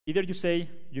Either you say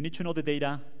you need to know the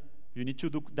data, you need to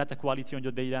do data quality on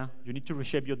your data, you need to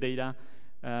reshape your data,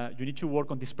 you need to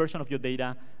work on dispersion of your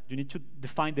data, you need to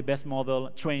define the best model,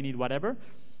 train it, whatever.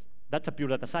 That's a pure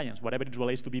data science. Whatever it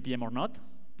relates to BPM or not,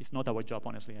 it's not our job,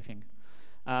 honestly, I think.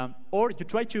 Or you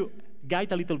try to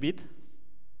guide a little bit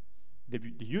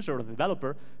the user or the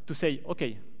developer to say,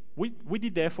 OK, we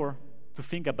did the effort to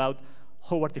think about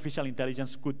how artificial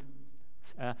intelligence could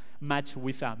match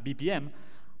with BPM.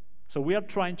 So we are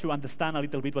trying to understand a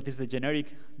little bit what is the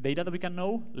generic data that we can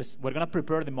know. We're going to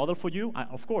prepare the model for you.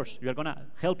 Of course, you are going to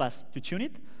help us to tune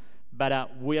it,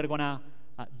 but we are going to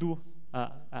do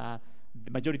the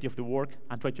majority of the work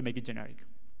and try to make it generic.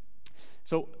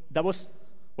 So that was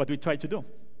what we tried to do.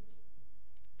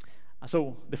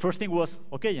 So the first thing was,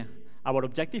 OK, our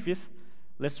objective is,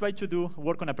 let's try to do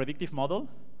work on a predictive model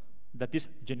that is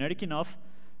generic enough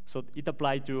so it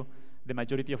applies to the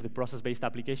majority of the process-based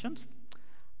applications.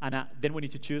 And then we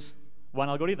need to choose one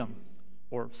algorithm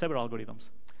or several algorithms.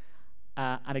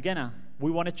 And again, we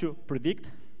wanted to predict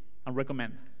and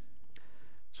recommend.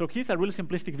 So here's a really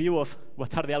simplistic view of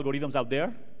what are the algorithms out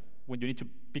there when you need to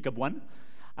pick up one.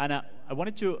 And I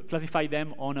wanted to classify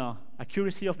them on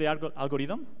accuracy of the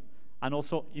algorithm and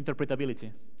also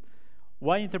interpretability.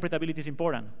 Why interpretability is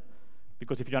important?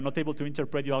 Because if you are not able to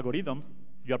interpret your algorithm,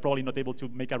 you are probably not able to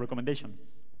make a recommendation.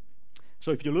 So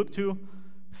if you look to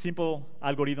simple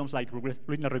algorithms like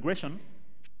linear regression,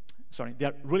 they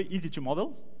are really easy to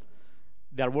model.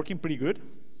 They are working pretty good,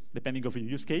 depending on your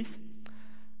use case.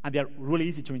 And they are really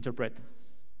easy to interpret.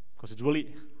 Because it's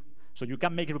really, so you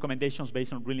can make recommendations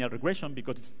based on linear regression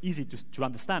because it's easy to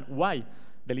understand why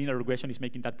the linear regression is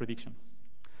making that prediction.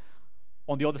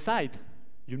 On the other side,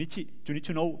 you need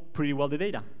to know pretty well the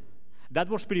data. That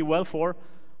works pretty well for,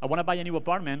 I want to buy a new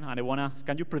apartment, and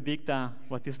can you predict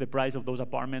what is the price of those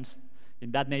apartments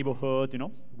in that neighborhood,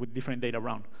 with different data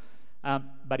around.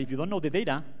 But if you don't know the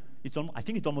data, I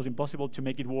think it's almost impossible to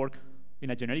make it work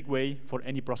in a generic way for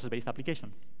any process-based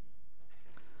application.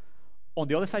 On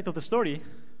the other side of the story,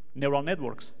 neural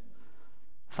networks.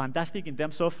 Fantastic in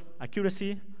terms of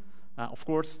accuracy. Of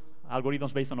course,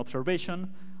 algorithms based on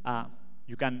observation.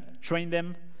 You can train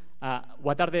them.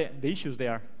 What are the issues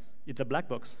there? It's a black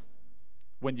box.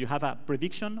 When you have a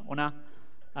prediction on a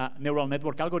neural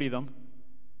network algorithm,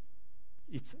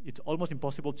 it's almost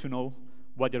impossible to know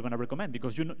what you're going to recommend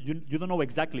because you don't know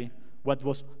exactly what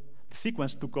was the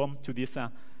sequence to come to this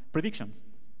prediction.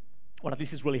 Or at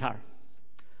least it's really hard.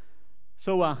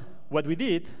 So what we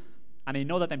did, and I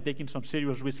know that I'm taking some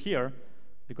serious risk here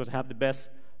because I have the best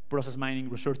process mining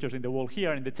researchers in the world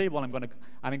here in the table. I'm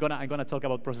gonna talk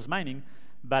about process mining,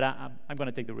 but I'm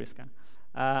gonna take the risk.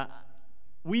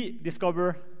 We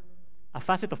discovered a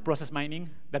facet of process mining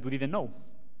that we didn't know.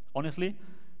 Honestly,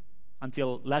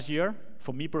 until last year,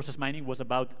 for me, process mining was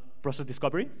about process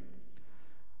discovery.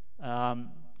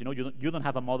 You don't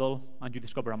have a model and you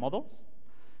discover a model.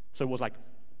 So it was like,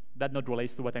 that not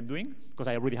relates to what I'm doing because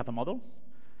I already have a model.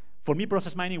 For me,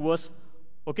 process mining was,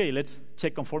 OK, let's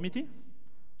check conformity.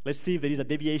 Let's see if there is a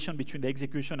deviation between the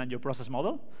execution and your process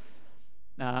model.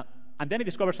 And then I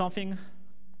discovered something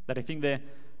that I think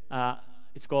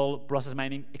it's called process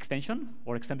mining extension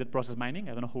or extended process mining.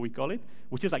 I don't know how we call it,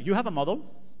 which is like you have a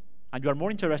model, and you are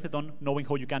more interested on knowing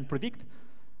how you can predict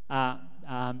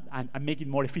and make it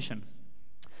more efficient.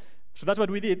 So that's what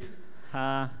we did.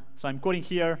 So I'm quoting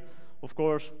here, of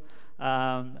course,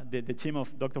 the team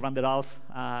of Dr. Van der Aal's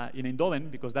in Eindhoven,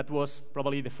 because that was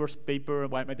probably the first paper,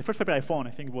 the first paper I found.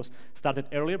 I think it was started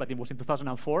earlier, but it was in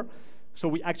 2004. So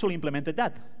we actually implemented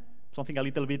that, something a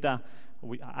little bit,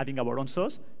 adding our own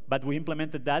sauce, but we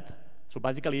implemented that. So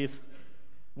basically is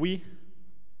we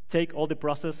take all the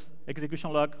process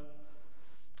execution log.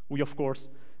 We, of course,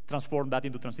 transform that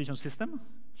into transition system.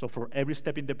 So for every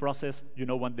step in the process, you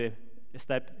know when the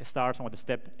step starts and when the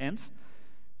step ends.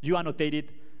 You annotate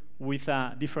it with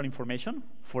different information,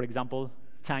 for example,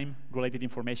 time-related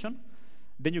information.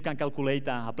 Then you can calculate,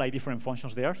 apply different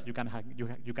functions there. So you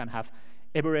can have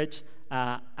average.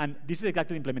 And this is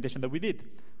exactly the implementation that we did.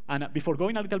 And before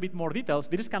going a little bit more details,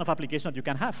 this is kind of application that you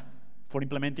can have for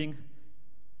implementing,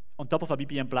 on top of a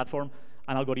BPM platform,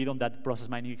 an algorithm that process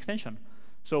mining extension.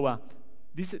 So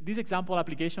this example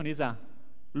application is a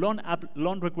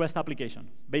loan request application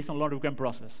based on loan request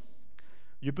process.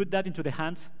 You put that into the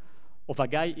hands of a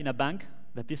guy in a bank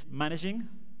that is managing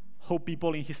how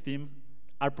people in his team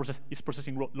is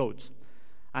processing loads.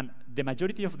 And the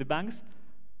majority of the banks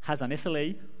has an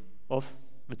SLA of,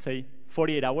 let's say,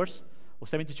 48 hours or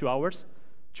 72 hours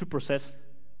to process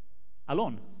a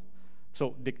loan.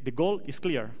 So the goal is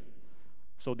clear.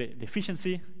 So the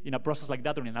efficiency in a process like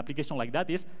that or in an application like that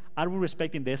is, are we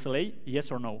respecting the SLA, yes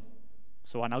or no?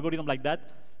 So an algorithm like that,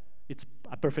 it's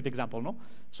a perfect example, no?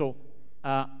 So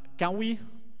can we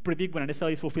predict when an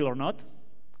SLA is fulfilled or not?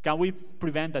 Can we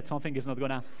prevent that something is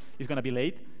gonna be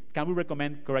late? Can we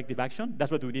recommend corrective action?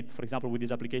 That's what we did, for example, with this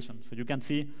application. So you can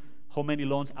see how many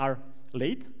loans are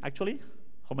late, actually,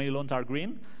 how many loans are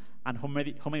green, and how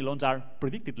many loans are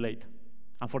predicted late.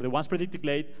 And for the ones predicted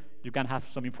late, you can have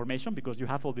some information because you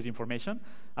have all this information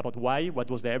about why, what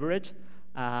was the average,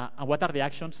 and what are the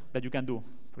actions that you can do.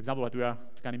 For example, what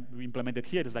we implemented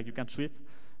here is like you can sweep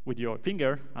with your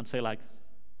finger and say like,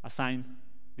 assign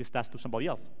this task to somebody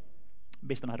else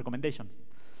based on a recommendation.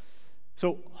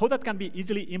 So how that can be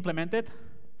easily implemented,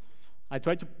 I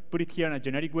tried to put it here in a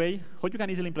generic way, how you can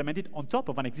easily implement it on top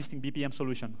of an existing BPM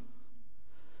solution.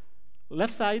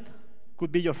 Left side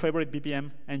could be your favorite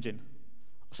BPM engine.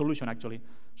 Solution, actually.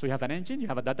 So you have an engine, you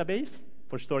have a database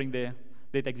for storing the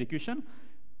data execution,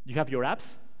 you have your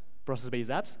apps, process-based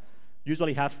apps,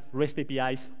 usually have REST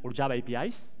APIs or Java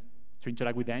APIs to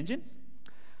interact with the engine.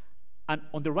 And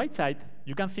on the right side,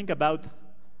 you can think about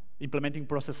implementing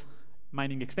process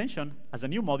mining extension as a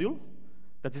new module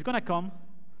that is going to come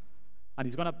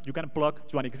and you can plug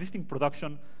to an existing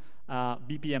production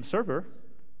BPM server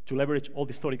to leverage all the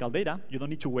historical data. You don't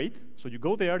need to wait. So you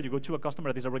go there, you go to a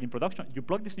customer that is already in production, you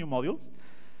plug this new module,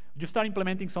 you start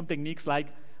implementing some techniques like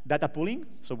data pooling.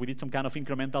 So we did some kind of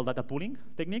incremental data pooling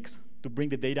techniques to bring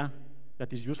the data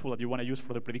that is useful, that you want to use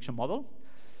for the prediction model.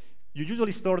 You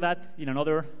usually store that in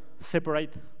another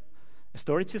separate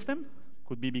storage system.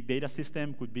 Could be BigData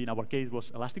system, could be, in our case,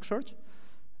 was Elasticsearch,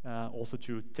 also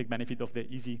to take benefit of the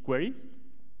easy query.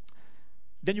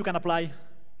 Then you can apply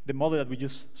the model that we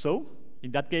just saw.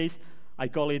 In that case, I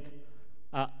call it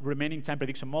a remaining time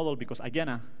prediction model because, again,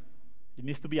 it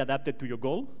needs to be adapted to your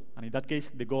goal. And in that case,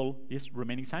 the goal is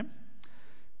remaining time.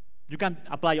 You can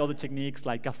apply other techniques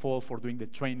like CAFOL for doing the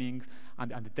training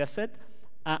and the test set.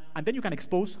 And then you can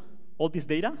expose all this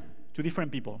data to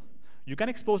different people. You can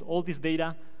expose all this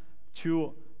data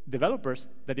to developers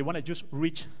that they want to just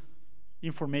reach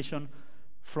information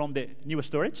from the new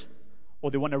storage,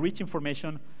 or they want to reach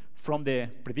information from the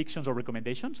predictions or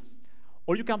recommendations.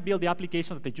 Or you can build the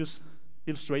application that I just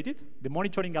illustrated. The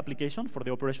monitoring application for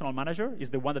the operational manager is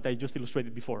the one that I just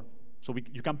illustrated before. So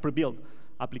you can pre-build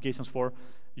applications for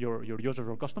your users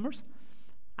or customers.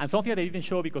 And something that I didn't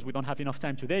show because we don't have enough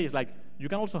time today is like you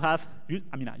can also have,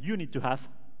 you need to have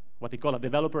what they call a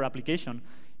developer application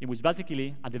in which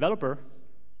basically a developer,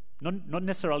 not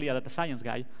necessarily a data science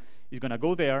guy, is going to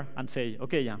go there and say,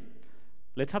 okay, yeah,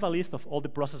 let's have a list of all the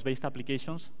process-based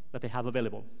applications that they have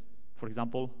available. For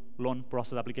example, loan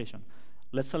process application.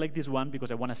 Let's select this one because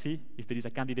I want to see if there is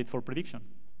a candidate for prediction.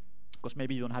 Because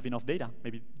maybe you don't have enough data.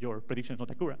 Maybe your prediction is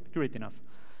not accurate enough.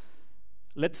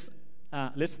 Let's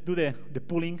do the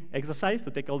pooling exercise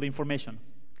to take all the information.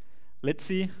 Let's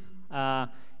see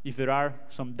if there are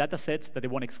some data sets that they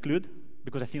want to exclude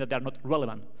because I think that they are not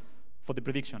relevant for the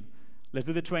prediction. Let's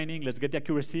do the training, let's get the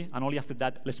accuracy, and only after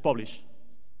that, let's publish.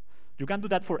 You can do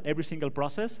that for every single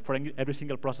process, for every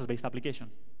single process-based application.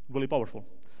 Really powerful.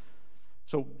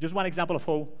 So just one example of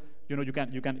how you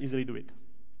can easily do it.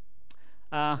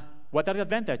 What are the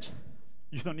advantages?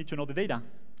 You don't need to know the data.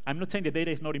 I'm not saying the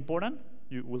data is not important.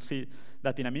 You will see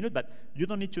that in a minute, but you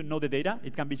don't need to know the data.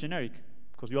 It can be generic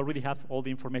because you already have all the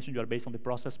information you are based on the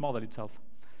process model itself.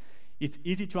 It's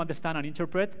easy to understand and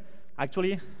interpret.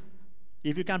 Actually,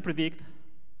 if you can predict,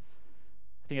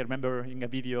 I think I remember in a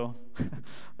video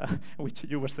which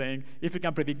you were saying, if you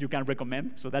can predict, you can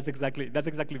recommend. So that's exactly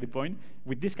the point.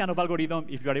 With this kind of algorithm,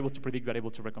 if you are able to predict, you are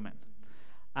able to recommend.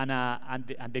 And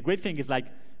the great thing is like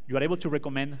you are able to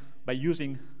recommend by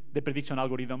using the prediction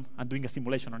algorithm and doing a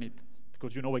simulation on it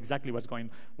because you know exactly what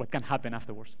can happen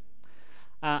afterwards.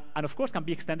 And of course, can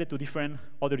be extended to different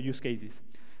other use cases.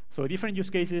 So different use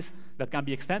cases that can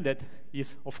be extended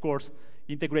is, of course,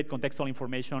 integrate contextual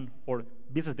information or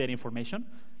business data information.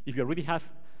 If you already have,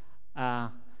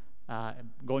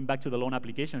 going back to the loan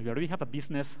application, if you already have a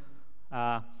business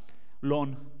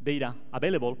loan data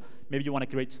available, maybe you want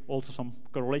to create also some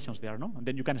correlations there, no? And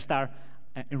then you can start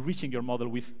enriching your model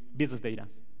with business data.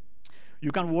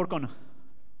 You can work on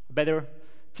better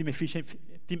team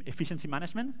efficiency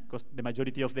management, because the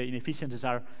majority of the inefficiencies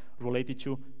are related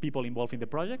to people involved in the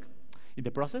project, in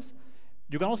the process.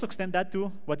 You can also extend that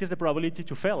to what is the probability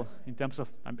to fail in terms of,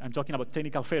 I'm talking about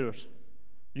technical failures.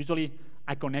 Usually,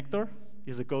 a connector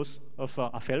is the cause of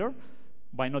a failure.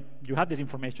 Why not? You have this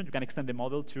information, you can extend the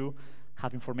model to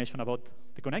have information about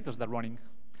the connectors that are running.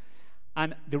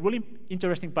 And the really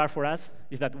interesting part for us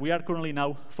is that we are currently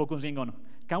now focusing on,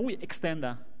 can we extend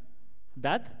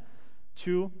that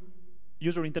to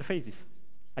user interfaces.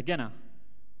 Again,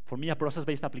 for me, a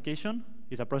process-based application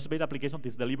is a process-based application that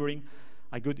is delivering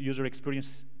a good user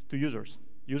experience to users.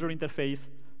 User interface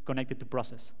connected to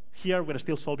process. Here, we're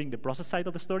still solving the process side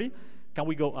of the story. Can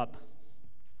we go up?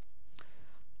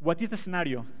 What is the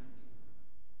scenario?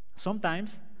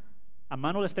 Sometimes, a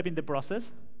manual step in the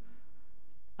process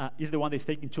is the one that's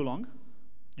taking too long.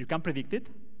 You can predict it.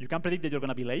 You can predict that you're going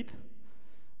to be late,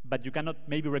 but you cannot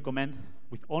maybe recommend,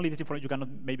 with only this information, you cannot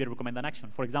maybe recommend an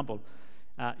action. For example,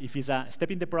 if it's a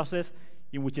step in the process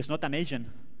in which it's not an agent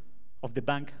of the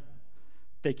bank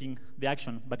taking the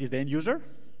action, but is the end user,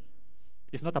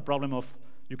 it's not a problem of,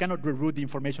 you cannot reroute the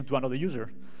information to another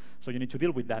user. So you need to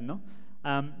deal with that, no?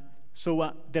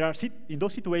 There are, in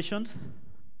those situations,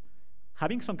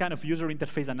 having some kind of user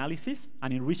interface analysis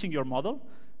and enriching your model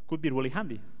could be really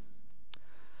handy.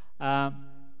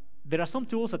 There are some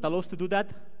tools that allow us to do that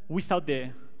without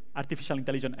the artificial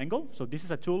intelligence angle. So this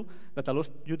is a tool that allows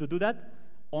you to do that,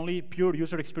 only pure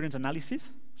user experience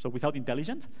analysis, so without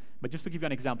intelligence. But just to give you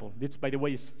an example, this, by the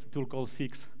way, is a tool called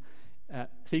CX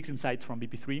Insights from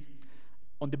BP3.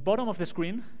 On the bottom of the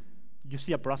screen, you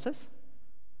see a process.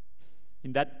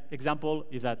 In that example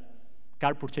is a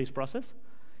car purchase process.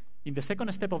 In the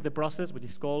second step of the process, which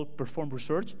is called perform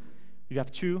research, you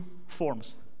have two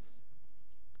forms,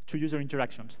 two user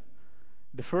interactions.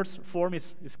 The first form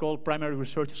is called primary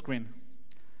research screen.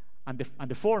 And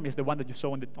the form is the one that you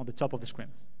saw on the top of the screen.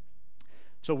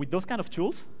 So with those kind of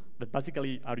tools that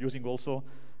basically are using also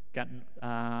kind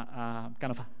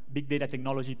of a big data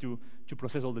technology to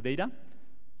process all the data,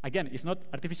 again, it's not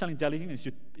artificial intelligence,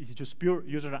 it's just pure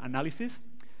user analysis.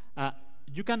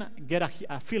 You can get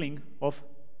a feeling of,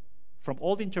 from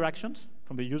all the interactions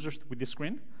from the users with the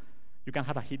screen, you can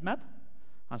have a heat map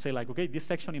and say like, okay, this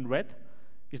section in red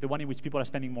is the one in which people are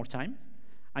spending more time.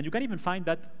 And you can even find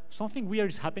that something weird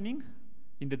is happening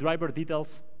in the driver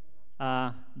details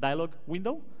dialog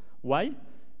window. Why?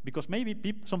 Because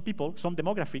maybe some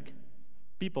demographic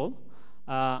people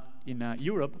in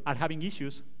Europe are having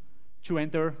issues to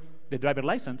enter the driver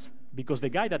license because the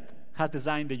guy that has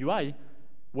designed the UI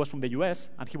was from the US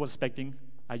and he was expecting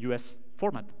a US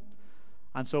format.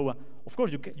 And so, of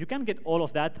course, you can get all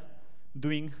of that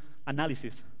doing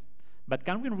analysis. But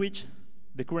can we enrich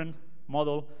the current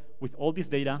model with all this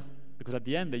data? Because at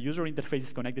the end, the user interface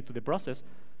is connected to the process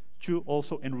to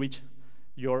also enrich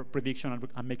your prediction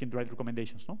and making the right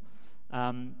recommendations. No?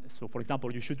 So, for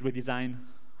example, you should redesign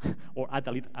or add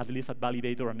at least a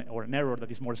validator or an error that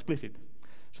is more explicit.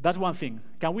 So that's one thing.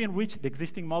 Can we enrich the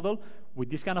existing model with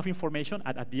this kind of information?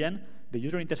 At the end, the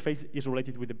user interface is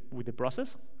related with the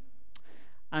process.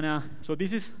 And so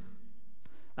this is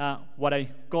what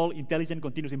I call intelligent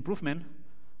continuous improvement,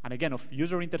 and again, of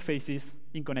user interfaces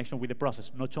in connection with the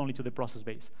process, not only to the process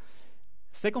base.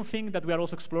 Second thing that we are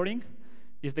also exploring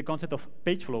is the concept of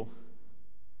page flow.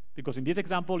 Because in this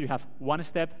example, you have one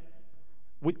step,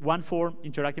 with one form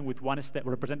interacting with one step,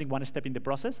 representing one step in the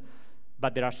process,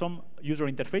 but there are some user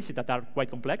interfaces that are quite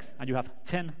complex, and you have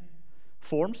 10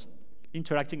 forms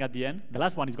interacting at the end. The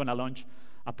last one is going to launch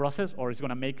a process, or it's going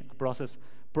to make a process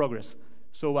progress.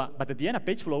 So, but at the end, a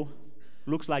page flow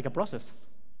looks like a process.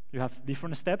 You have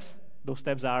different steps. Those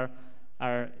steps are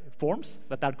forms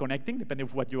that are connecting, depending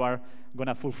on what you are going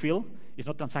to fulfill. It's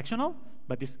not transactional,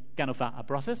 but it's kind of a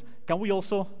process. Can we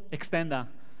also extend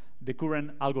the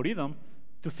current algorithm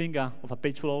to think of a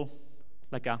page flow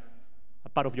like a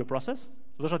part of your process?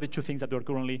 So those are the two things that we're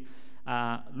currently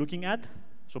looking at.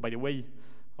 So by the way,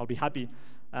 I'll be happy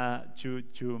to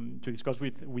discuss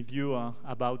with you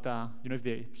about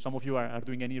if some of you are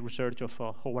doing any research of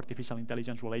how artificial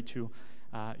intelligence relates to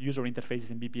user interfaces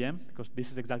in BPM, because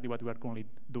this is exactly what we are currently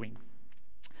doing.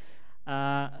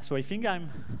 So I think I'm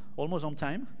almost on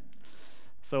time.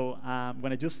 So I'm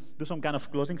going to just do some kind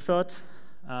of closing thoughts,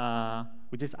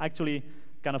 which is actually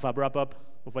kind of a wrap-up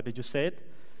of what I just said.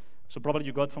 So probably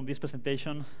you got from this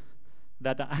presentation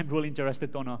that I'm really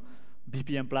interested on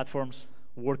BPM platforms,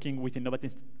 working with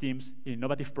innovative teams in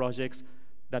innovative projects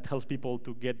that helps people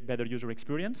to get better user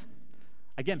experience.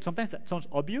 Again, sometimes that sounds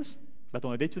obvious, but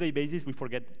on a day-to-day basis, we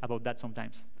forget about that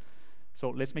sometimes. So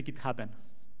let's make it happen.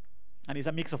 And it's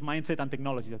a mix of mindset and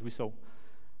technology that we saw.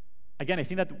 Again, I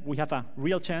think that we have a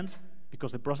real chance,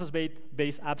 because the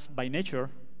process-based apps by nature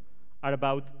are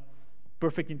about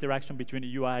perfect interaction between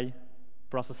UI,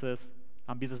 processes,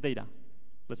 and business data.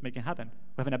 Let's make it happen.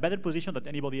 We're in a better position than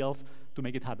anybody else to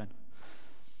make it happen.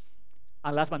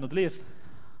 And last but not least,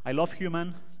 I love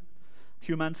humans,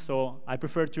 so I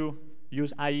prefer to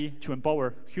use AI to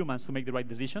empower humans to make the right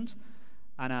decisions.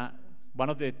 And one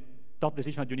of the top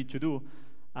decisions that you need to do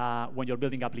when you're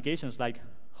building applications, like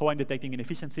how I'm detecting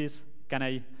inefficiencies, can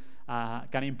I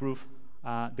improve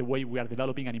the way we are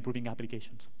developing and improving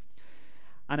applications.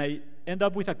 And I end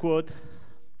up with a quote.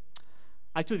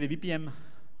 Actually, the BPM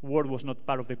word was not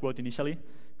part of the quote initially,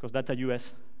 because that's a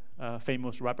US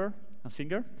famous rapper and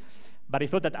singer. But I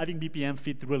thought that adding BPM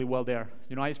fit really well there.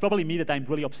 It's probably me that I'm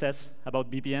really obsessed about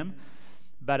BPM.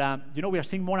 But we are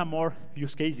seeing more and more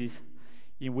use cases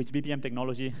in which BPM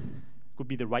technology could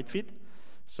be the right fit.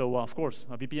 So of course,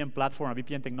 a BPM platform, a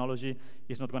BPM technology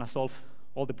is not going to solve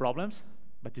all the problems,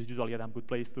 but it's usually a damn good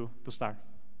place to start.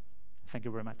 Thank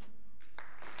you very much.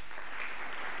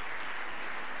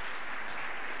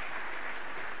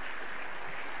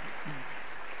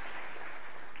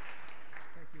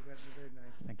 Thank you, very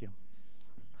nice. Thank you.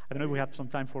 I don't know if we have some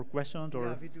time for questions or.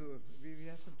 Yeah, we do. We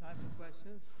have some time for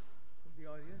questions from the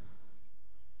audience.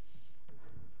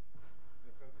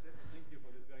 Thank you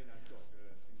for this very nice talk.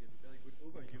 I think it's a very good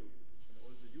overview on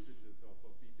all the usages of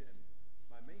BPM.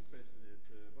 My main question is,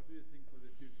 what do you think for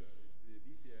the future? Is the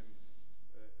BPM,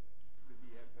 will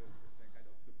we have some kind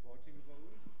of supporting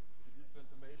role in the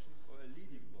transformation or a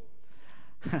leading role?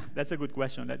 That's a good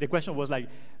question. The question was like,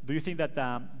 do you think that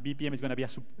BPM is going to be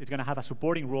have a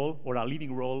supporting role or a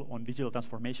leading role on digital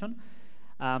transformation?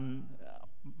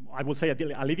 I would say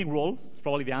a leading role is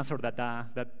probably the answer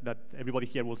that everybody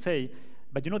here will say.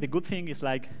 But the good thing is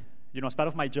like, as part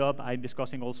of my job, I'm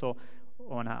discussing also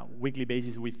on a weekly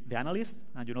basis with the analysts,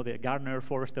 and the Gartner,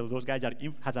 Forrester, those guys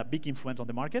has a big influence on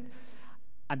the market.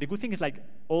 And the good thing is like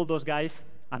all those guys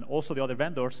and also the other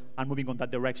vendors are moving on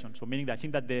that direction. So meaning that I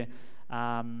think that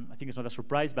I think it's not a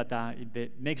surprise, but in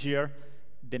the next year,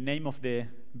 the name of the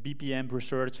BPM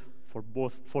research for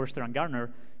both Forrester and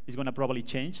Gartner is going to probably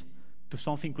change to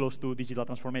something close to digital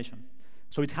transformation.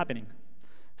 So it's happening.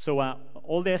 So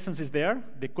all the essence is there.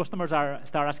 The customers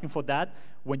start asking for that.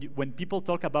 When people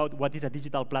talk about what is a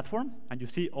digital platform, and you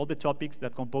see all the topics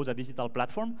that compose a digital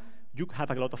platform, you have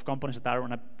a lot of components that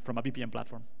are from a BPM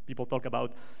platform. People talk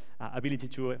about ability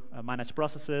to manage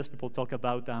processes. People talk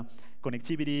about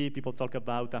connectivity. People talk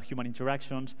about human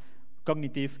interactions,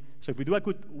 cognitive. So if we do a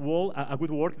good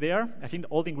work there, I think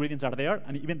all the ingredients are there,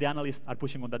 and even the analysts are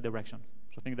pushing on that direction.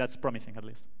 So I think that's promising, at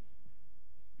least.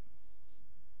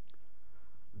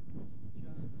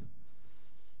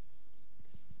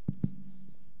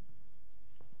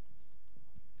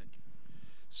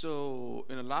 So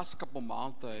in the last couple of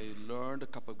months, I learned a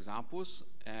couple of examples,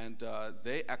 and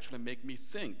they actually make me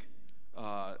think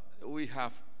we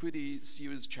have pretty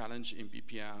serious challenge in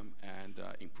BPM and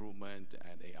improvement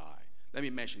and AI. Let me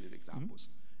mention the examples.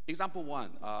 Example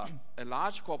one, a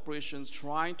large corporation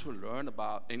trying to learn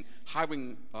about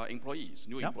hiring employees,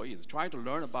 new employees, trying to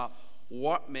learn about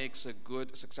what makes a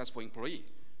good, successful employee.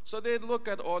 So they look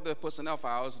at all the personnel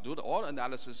files, do all the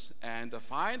analysis, and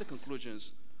find the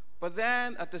conclusions. But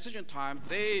then at decision time,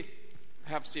 they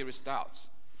have serious doubts.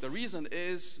 The reason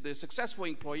is the successful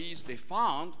employees they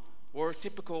found were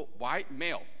typical white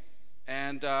male.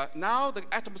 And now the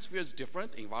atmosphere is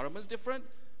different, environment is different,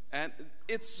 and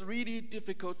it's really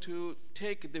difficult to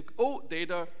take the old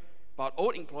data about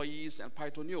old employees and apply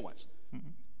to new ones.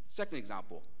 Second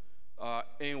example,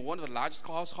 in one of the largest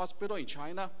hospitals in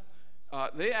China,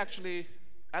 they actually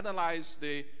analyze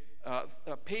the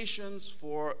patients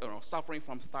for suffering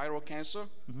from thyroid cancer,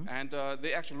 and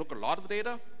they actually look at a lot of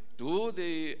data, do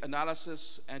the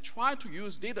analysis, and try to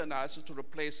use data analysis to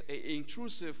replace an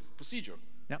intrusive procedure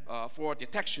for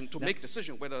detection to make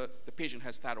decision whether the patient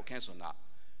has thyroid cancer or not.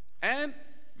 And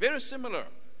very similar,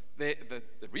 the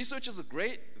researchers are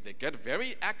great, they get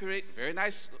very accurate, very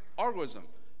nice algorithm.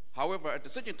 However, at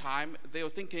decision time, they were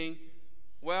thinking,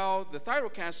 well, the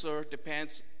thyroid cancer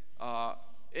depends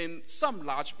in some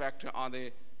large factor on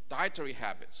the dietary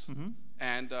habits.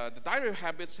 And the dietary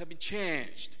habits have been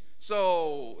changed.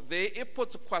 So it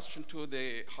puts a question to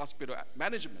the hospital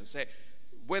management, say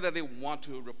whether they want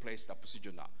to replace that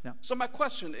procedure or not. So my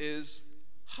question is,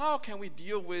 how can we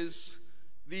deal with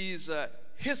these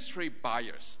history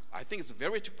bias? I think it's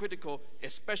very critical,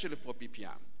 especially for BPM.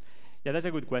 Yeah, that's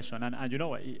a good question. And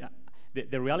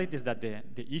the reality is that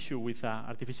the issue with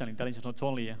artificial intelligence, not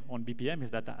only on BPM,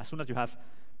 is that as soon as you have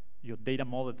your data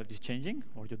model that is changing,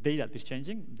 or your data that is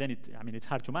changing, then it's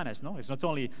hard to manage, no? It's not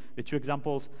only the two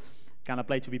examples can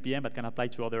apply to BPM, but can apply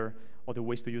to other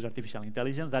ways to use artificial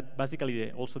intelligence. That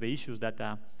basically also the issues that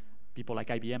people like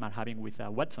IBM are having with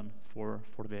Watson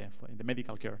in the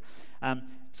medical care.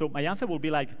 So my answer will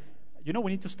be like, we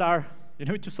need to start, we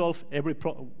need to solve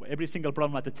every single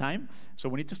problem at a time. So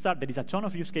we need to start, there is a ton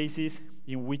of use cases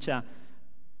in which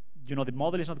you know, the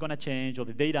model is not going to change, or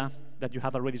the data that you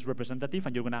have already is representative,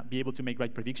 and you're going to be able to make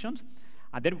right predictions.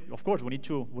 And then, of course, we need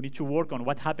to work on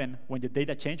what happened when the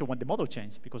data changed or when the model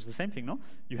changed, because it's the same thing, no?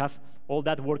 You have all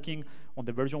that working on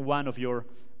the version 1 of your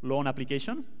loan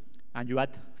application, and you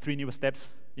add 3 new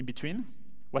steps in between.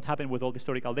 What happened with all the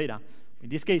historical data? In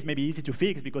this case, maybe easy to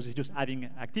fix because it's just adding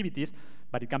activities,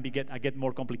 but it can get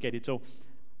more complicated. So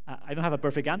I don't have a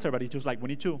perfect answer, but it's just like we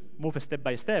need to move step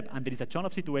by step, and there is a ton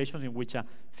of situations in which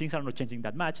things are not changing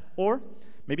that much. Or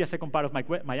maybe a second part of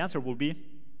my answer will be,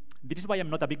 this is why I'm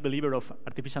not a big believer of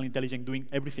artificial intelligence doing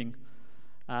everything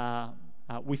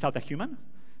without a human,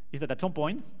 is that at some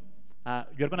point,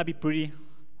 you're going to be pretty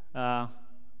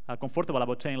comfortable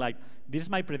about saying, like, this is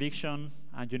my prediction,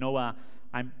 and you know,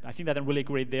 I think that I'm really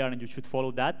great there, and you should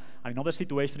follow that. And in other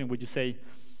situations in which you say,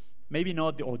 maybe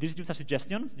not, or this is just a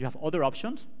suggestion, you have other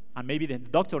options, and maybe the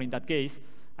doctor in that case,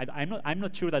 I'm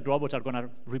not sure that robots are going to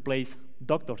replace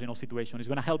doctors in all situations. It's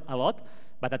going to help a lot,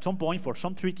 but at some point, for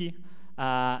some tricky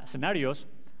scenarios,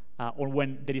 or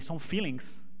when there is some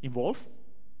feelings involved,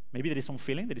 maybe there is some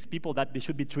feeling, there is people that they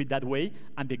should be treated that way,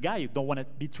 and the guy don't want to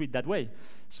be treated that way.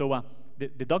 So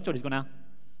the doctor is going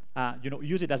to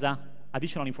use it as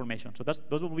additional information. So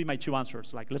those will be my 2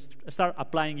 answers. Like, let's start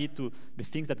applying it to the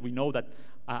things that we know that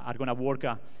are going to work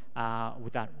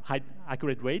with a high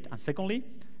accurate rate. And secondly,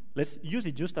 let's use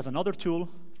it just as another tool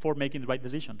for making the right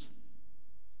decisions.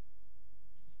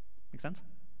 Make sense?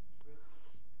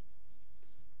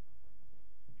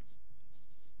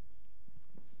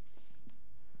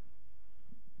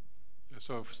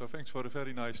 So thanks for the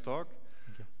very nice talk.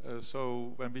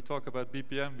 So when we talk about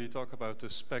BPM, we talk about the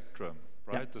spectrum,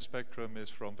 right? Yeah. The spectrum is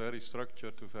from very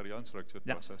structured to very unstructured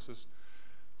processes.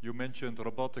 You mentioned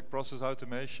robotic process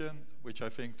automation, which I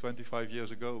think 25 years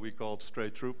ago we called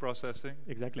straight-through processing.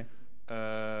 Exactly.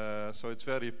 So it's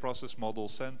very process model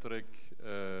centric,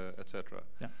 etc.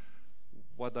 Yeah.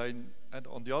 And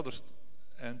on the other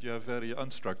end, you have very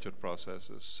unstructured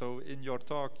processes. So in your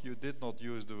talk, you did not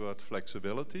use the word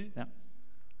flexibility. Yeah.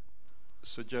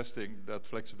 Suggesting that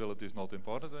flexibility is not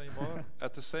important anymore.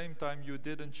 At the same time, you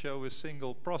didn't show a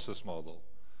single process model.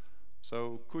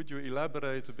 So could you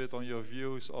elaborate a bit on your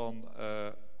views on,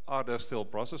 are there still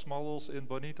process models in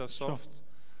Bonitasoft?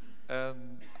 Sure.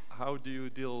 And how do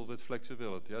you deal with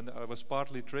flexibility? And I was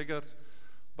partly triggered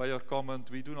by your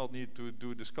comment, we do not need to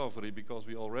do discovery because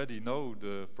we already know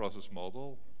the process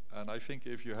model. And I think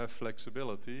if you have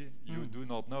flexibility, you do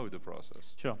not know the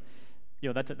process. Sure.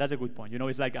 You know, that's a good point. You know,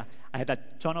 it's like I had a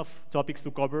ton of topics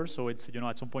to cover, so it's, you know,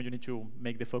 at some point you need to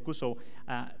make the focus. So,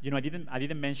 you know, I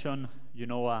didn't mention, you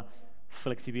know,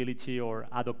 flexibility or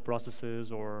ad hoc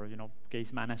processes or, you know,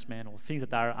 case management or things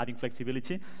that are adding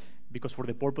flexibility, because for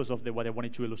the purpose of what I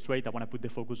wanted to illustrate, I want to put the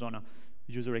focus on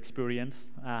user experience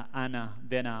and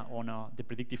then on the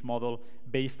predictive model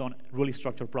based on really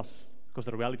structured process. Because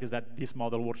the reality is that this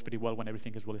model works pretty well when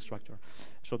everything is really structured.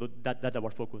 So that's our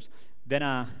focus. Then,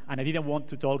 and I didn't want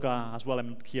to talk as well, I'm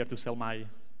not here to sell my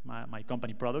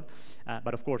company product,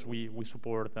 but of course we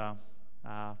support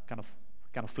kind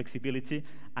of flexibility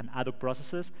and ad hoc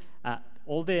processes.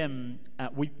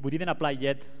 We didn't apply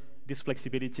yet this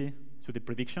flexibility to the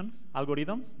prediction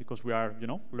algorithm because we are, you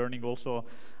know, learning also,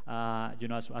 you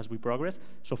know, as we progress.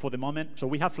 So for the moment, so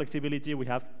we have flexibility, we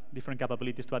have different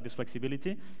capabilities to add this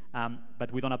flexibility,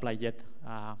 but we don't apply yet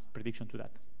prediction to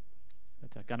that.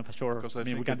 That's a kind of a short. I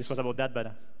mean, we can discuss about that,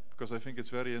 but. Because I think it's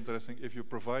very interesting if you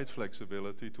provide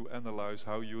flexibility to analyze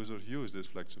how users use this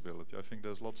flexibility. I think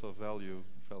there's lots of value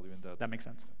in that. That makes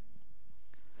sense.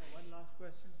 One last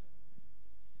question.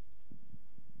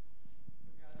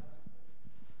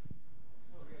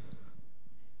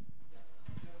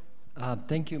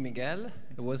 Thank you, Miguel.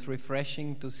 It was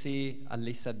refreshing to see, at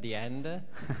least at the end,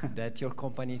 that your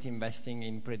company is investing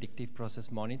in predictive process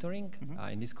monitoring.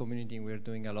 In this community, we're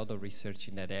doing a lot of research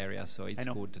in that area, so it's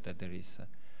good that there is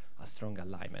a strong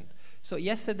alignment. So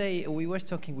yesterday, we were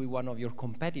talking with one of your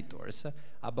competitors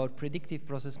about predictive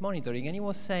process monitoring, and he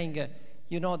was saying,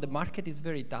 you know, the market is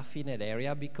very tough in that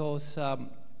area because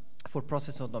for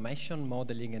process automation,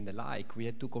 modeling, and the like, we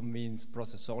had to convince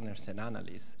process owners and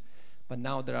analysts. But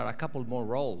now there are a couple more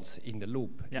roles in the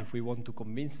loop if we want to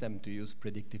convince them to use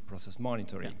predictive process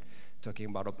monitoring, talking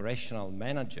about operational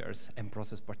managers and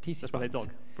process participants. That's what I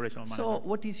thought, operational managers. So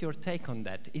what is your take on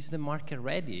that? Is the market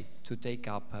ready to take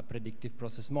up predictive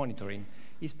process monitoring?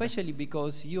 Especially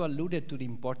because you alluded to the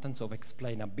importance of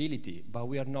explainability, but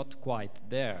we are not quite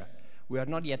there. We are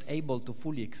not yet able to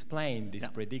fully explain these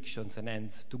predictions and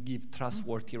hence to give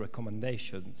trustworthy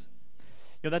recommendations.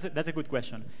 You know, that's a good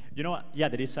question. You know, yeah,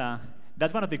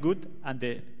 that's one of the good and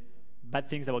the bad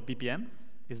things about BPM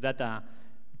is that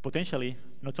potentially,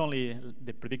 not only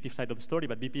the predictive side of the story,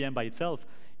 but BPM by itself,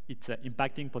 it's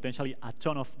impacting potentially a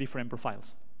ton of different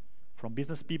profiles, from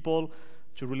business people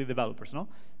to really developers, no?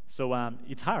 So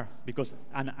it's hard, because,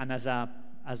 and as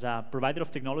a provider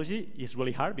of technology, it's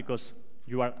really hard, because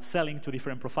you are selling to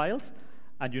different profiles,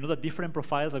 and you know that different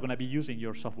profiles are going to be using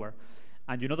your software.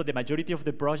 And you know that the majority of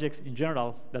the projects in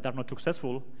general that are not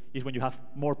successful is when you have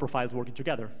more profiles working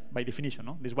together, by definition.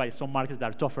 No? This is why some markets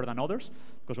that are tougher than others,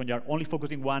 because when you're only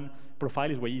focusing one profile,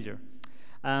 is way easier.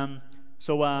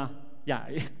 Yeah,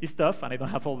 it's tough, and I don't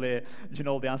have all the,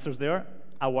 the answers there.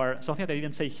 Something that I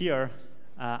didn't say here,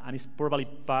 and it's probably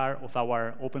part of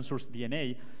our open source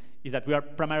DNA, is that we are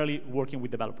primarily working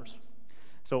with developers.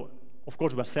 So, of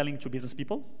course, we are selling to business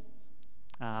people,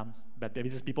 but the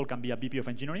business people can be a VP of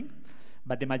engineering.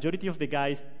 But the majority of the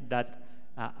guys that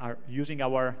are using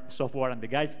our software, and the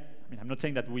guys, I mean, I'm not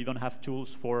saying that we don't have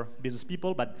tools for business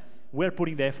people, but we're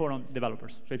putting the effort on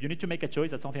developers. So if you need to make a choice,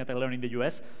 that's something that I learned in the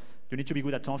US, you need to be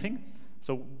good at something,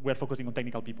 so we're focusing on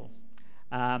technical people.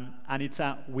 And it's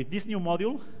with this new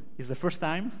module, it's the first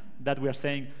time that we are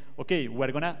saying, okay,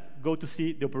 we're going to go to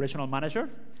see the operational manager,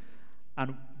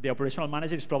 and the operational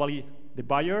manager is probably the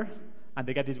buyer, and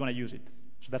the guy is going to use it.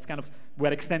 So that's kind of,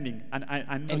 we're extending.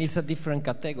 And it's a different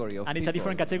category of And people, it's a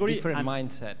different category. Different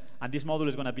mindset. And this module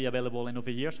is going to be available end of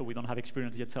the year, so we don't have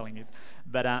experience yet selling it.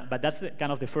 But that's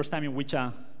kind of the first time in which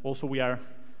also we are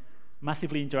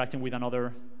massively interacting with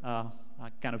another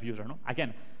kind of user. No?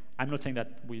 Again, I'm not saying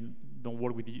that we don't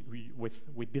work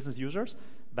with business users,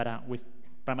 but with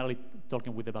primarily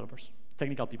talking with developers,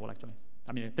 technical people, actually.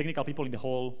 I mean, technical people in the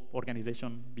whole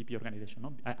organization, BP organization,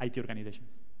 no? IT organization.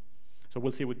 So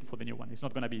we'll see for the new one. It's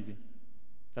not going to be easy,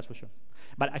 that's for sure.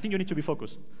 But I think you need to be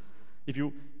focused. If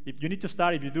you need to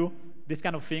start, if you do these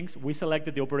kind of things, we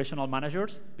selected the operational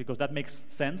managers because that makes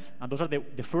sense, and those are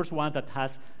the first ones that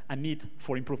has a need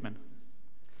for improvement.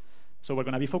 So we're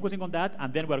going to be focusing on that,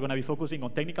 and then we're going to be focusing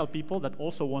on technical people that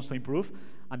also wants to improve,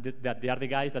 and that they are the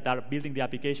guys that are building the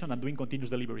application and doing continuous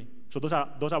delivery. So those are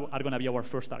going to be our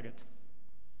first targets.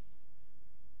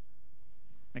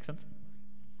 Make sense?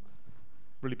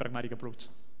 Really pragmatic approach.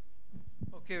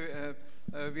 Okay,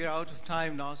 we are out of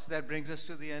time now, so that brings us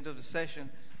to the end of the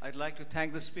session. I'd like to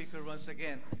thank the speaker once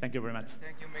again. Thank you very much.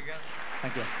 Thank you, Miguel.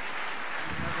 Thank you. We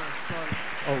have a story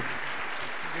Oh,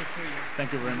 to give for you.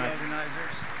 thank you very much.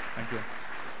 Organizers. Thank you.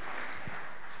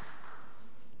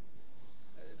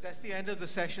 That's the end of the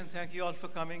session. Thank you all for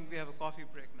coming. We have a coffee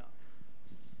break now.